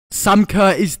Sam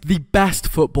Kerr is the best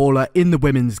footballer in the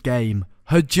women's game.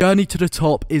 Her journey to the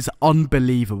top is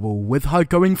unbelievable, with her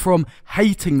going from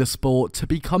hating the sport to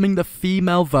becoming the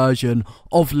female version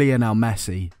of Lionel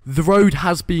Messi. The road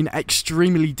has been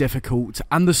extremely difficult,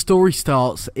 and the story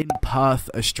starts in Perth,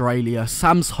 Australia,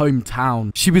 Sam's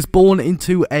hometown. She was born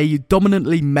into a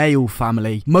dominantly male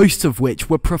family, most of which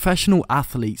were professional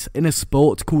athletes in a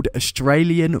sport called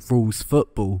Australian rules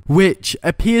football, which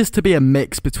appears to be a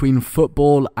mix between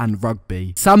football and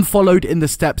rugby. Sam followed in the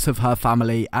steps of her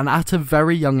family, and at a very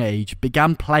young age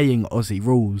began playing Aussie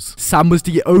rules. Sam was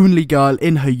the only girl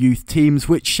in her youth teams,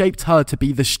 which shaped her to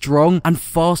be the strong and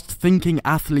fast-thinking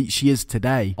athlete she is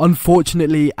today.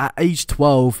 Unfortunately, at age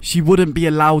 12, she wouldn't be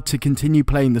allowed to continue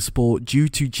playing the sport due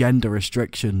to gender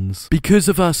restrictions. Because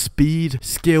of her speed,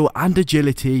 skill and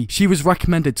agility, she was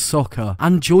recommended soccer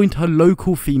and joined her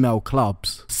local female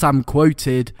clubs. Sam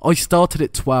quoted, "I started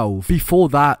at 12. Before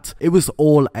that, it was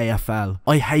all AFL.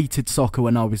 I hated soccer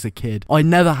when I was a kid. I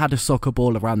never had a soccer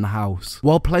ball around the house."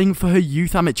 While playing for her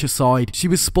youth amateur side, she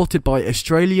was spotted by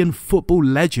Australian football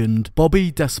legend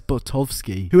Bobby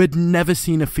Despotovski, who had never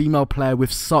seen a female player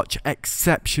with such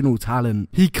exceptional talent.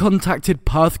 He contacted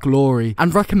Perth Glory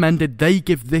and recommended they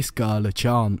give this girl a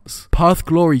chance. Perth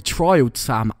Glory trialled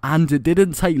Sam, and it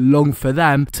didn't take long for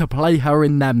them to play her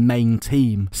in their main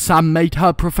team. Sam made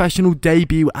her professional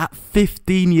debut at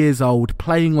 15 years old,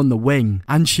 playing on the wing,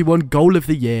 and she won Goal of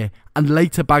the Year and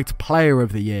later bagged Player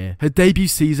of the Year. Her debut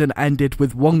season ended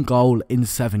with 1 goal in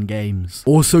 7 games.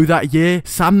 Also that year,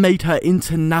 Sam made her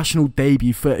international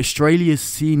debut for Australia's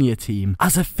senior team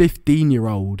as a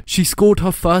 15-year-old. She scored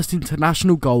her first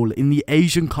international goal in the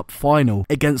Asian Cup final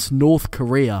against North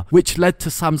Korea, which led to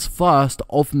Sam's first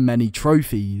of many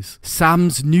trophies.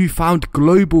 Sam's newfound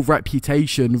global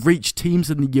reputation reached teams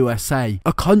in the USA,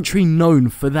 a country known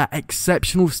for their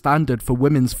exceptional standard for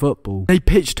women's football. They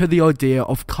pitched her the idea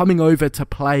of coming over to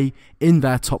play in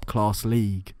their top-class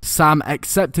league. Sam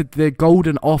accepted the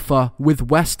golden offer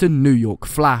with Western New York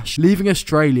Flash, leaving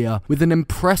Australia with an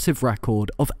impressive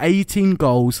record of 18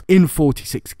 goals in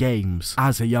 46 games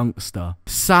as a youngster.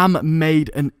 Sam made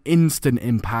an instant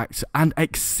impact and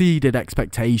exceeded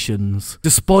expectations.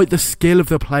 Despite the skill of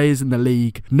the players in the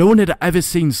league, no one had ever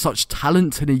seen such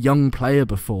talent in a young player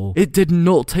before. It did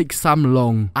not take Sam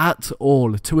long at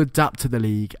all to adapt to the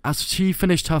league, as she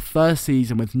finished her first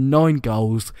season with 9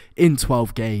 goals in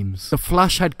 12 games. The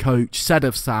Flash head coach said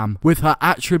of Sam, "With her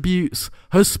attributes,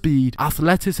 her speed,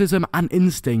 athleticism and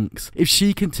instincts, if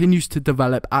she continues to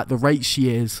develop at the rate she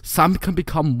is, Sam can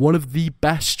become one of the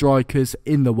best strikers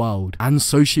in the world." And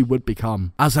so she would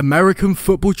become. As American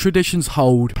football traditions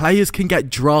hold, players can get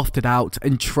drafted out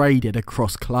and traded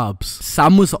across clubs.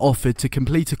 Sam was offered to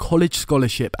complete a college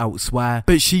scholarship elsewhere,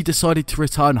 but she decided to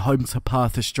return home to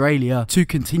Perth, Australia to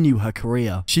continue her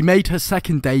career. She made her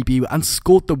second debut and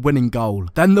scored the winning goal.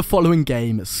 Then the following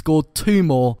game scored 2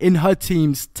 more in her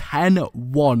team's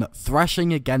 10-1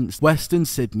 thrashing against Western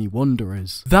Sydney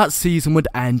Wanderers. That season would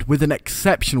end with an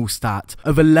exceptional stat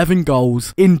of 11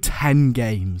 goals in 10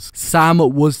 games. Sam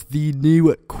was the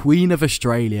new Queen of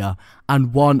Australia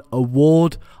and won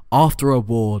award after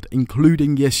award,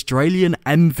 including the Australian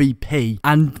MVP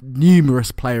and numerous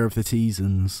Player of the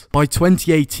Seasons. By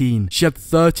 2018, she had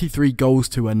 33 goals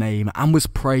to her name and was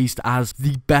praised as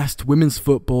the best women's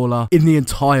footballer in the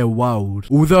entire world,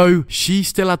 although she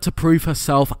still had to prove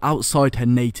herself outside her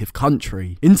native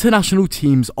country. International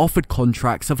teams offered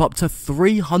contracts of up to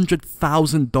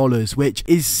 $300,000, which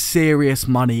is serious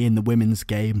money in the women's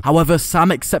game. However,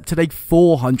 Sam accepted a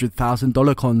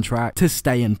 $400,000 contract to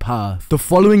stay in Perth. The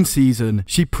following season,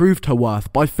 she proved her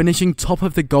worth by finishing top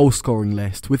of the goal scoring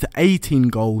list with 18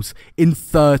 goals in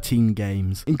 13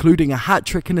 games, including a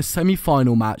hat-trick in a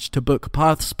semi-final match to book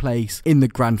Perth's place in the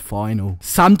grand final.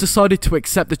 Sam decided to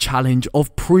accept the challenge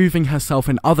of proving herself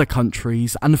in other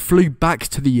countries and flew back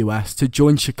to the US to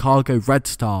join Chicago Red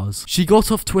Stars. She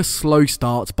got off to a slow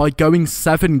start by going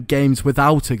 7 games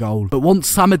without a goal, but once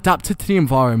Sam adapted to the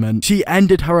environment, she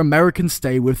ended her American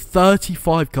stay with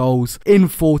 35 goals in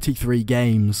 43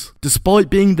 games. Despite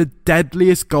being the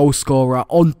deadliest goal scorer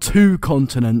on 2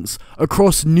 continents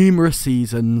across numerous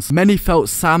seasons, many felt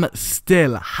Sam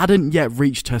still hadn't yet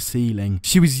reached her ceiling.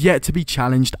 She was yet to be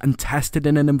challenged and tested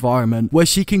in an environment where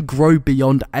she can grow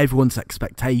beyond everyone's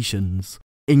expectations.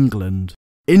 England.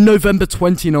 In November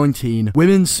 2019,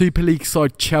 Women's Super League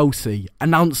side Chelsea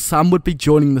announced Sam would be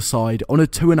joining the side on a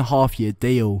 2.5-year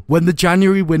deal. When the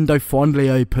January window finally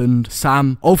opened,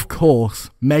 Sam, of course,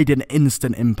 made an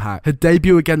instant impact. Her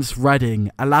debut against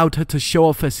Reading allowed her to show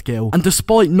off her skill, and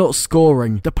despite not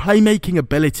scoring, the playmaking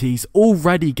abilities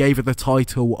already gave her the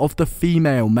title of the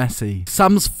Female Messi.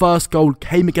 Sam's first goal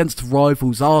came against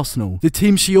rivals Arsenal, the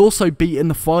team she also beat in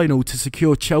the final to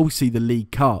secure Chelsea the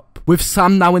League Cup. With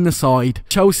Sam now in the side,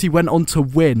 Chelsea went on to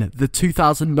win the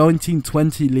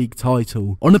 2019-20 league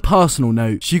title. On a personal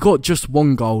note, she got just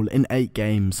 1 goal in 8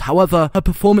 games. However, her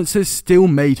performances still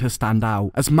made her stand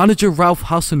out. As manager Ralph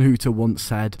Hasenhuttl once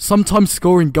said, sometimes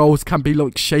scoring goals can be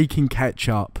like shaking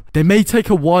ketchup. They may take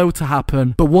a while to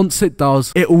happen, but once it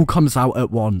does, it all comes out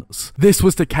at once. This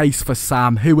was the case for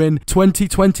Sam, who in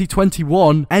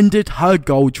 2020-21 ended her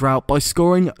goal drought by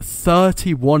scoring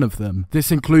 31 of them.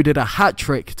 This included a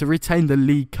hat-trick to retain the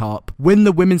League Cup, win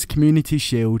the Women's Community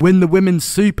Shield, win the Women's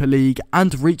Super League,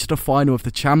 and reach the final of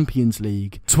the Champions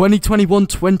League.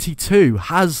 2021-22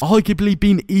 has arguably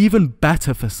been even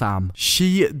better for Sam.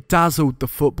 She dazzled the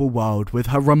football world with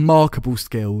her remarkable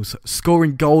skills,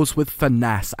 scoring goals with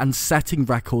finesse and setting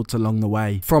records along the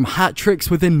way. From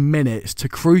hat-tricks within minutes to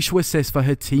crucial assists for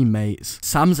her teammates,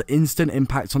 Sam's instant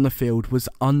impact on the field was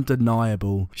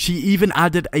undeniable. She even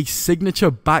added a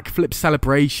signature backflip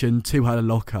celebration to her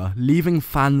locker, leaving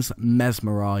fans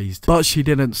mesmerised. But she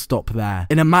didn't stop there.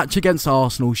 In a match against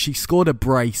Arsenal, she scored a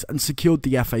brace and secured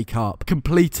the FA Cup,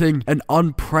 completing an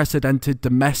unprecedented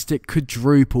domestic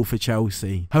quadruple for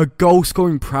Chelsea. Her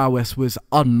goal-scoring prowess was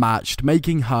unmatched,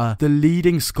 making her the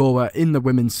leading scorer in the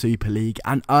Women's Super League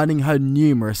and earning her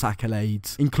numerous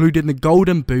accolades, including the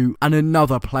Golden Boot and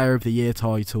another Player of the Year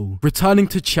title. Returning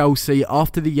to Chelsea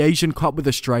after the Asian Cup with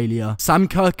Australia, Sam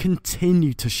Kerr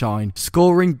continued to shine,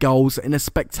 scoring goals in a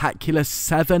spectacular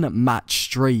 7-match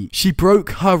streak. She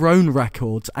broke her own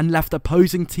records and left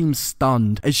opposing teams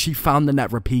stunned as she found the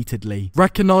net repeatedly.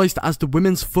 Recognised as the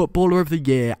Women's Footballer of the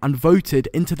Year and voted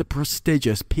into the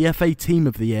prestigious PFA Team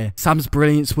of the Year, Sam's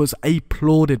brilliance was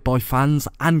applauded by fans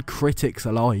and critics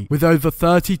alike. With over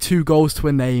 32 goals to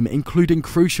her name, including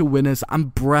crucial winners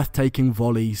and breathtaking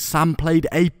volleys, Sam played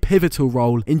a pivotal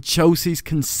role in Chelsea's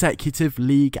consecutive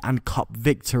league and cup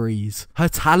victories. Her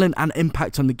talent and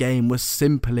impact on the game was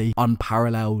simply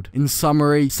unparalleled. In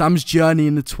summary, Sam's journey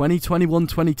in the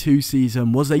 2021-22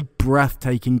 season was a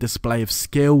breathtaking display of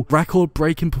skill,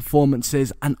 record-breaking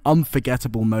performances, and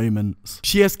unforgettable moments.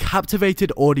 She has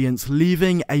captivated audience,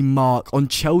 leaving a mark on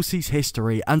Chelsea's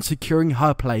history and securing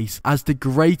her place as the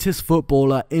greatest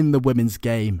footballer in the women's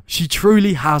game. She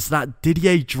truly has that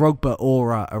Didier Drogba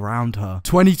aura around her.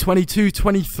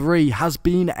 2022-23 has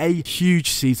been a huge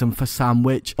season for Sam,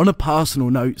 which, on a personal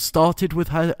note, started with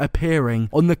her appearing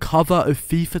on the cover of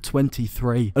FIFA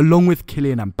 23 along with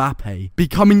Kylian Mbappe,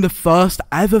 becoming the first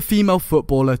ever female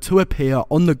footballer to appear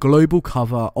on the global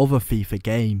cover of a FIFA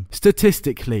game.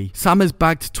 Statistically, Sam has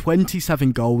bagged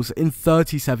 27 goals in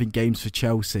 37 games for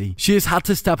Chelsea. She has had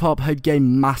to step up her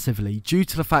game massively due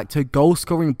to the fact her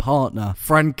goal-scoring partner,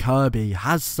 Fran Kirby,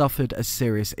 has suffered a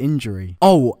serious injury.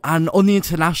 Oh, and on the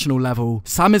international level,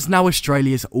 Sam is now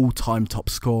Australia's all-time top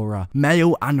scorer,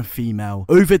 male and female,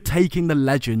 overtaking the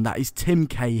legend that is Tim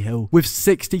Cahill with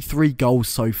 63 goals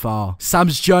so far.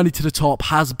 Sam's journey to the top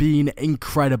has been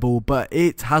incredible, but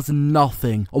it has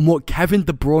nothing on what Kevin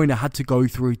De Bruyne had to go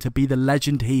through to be the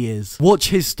legend he is. Watch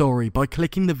his story by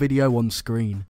clicking the video on screen.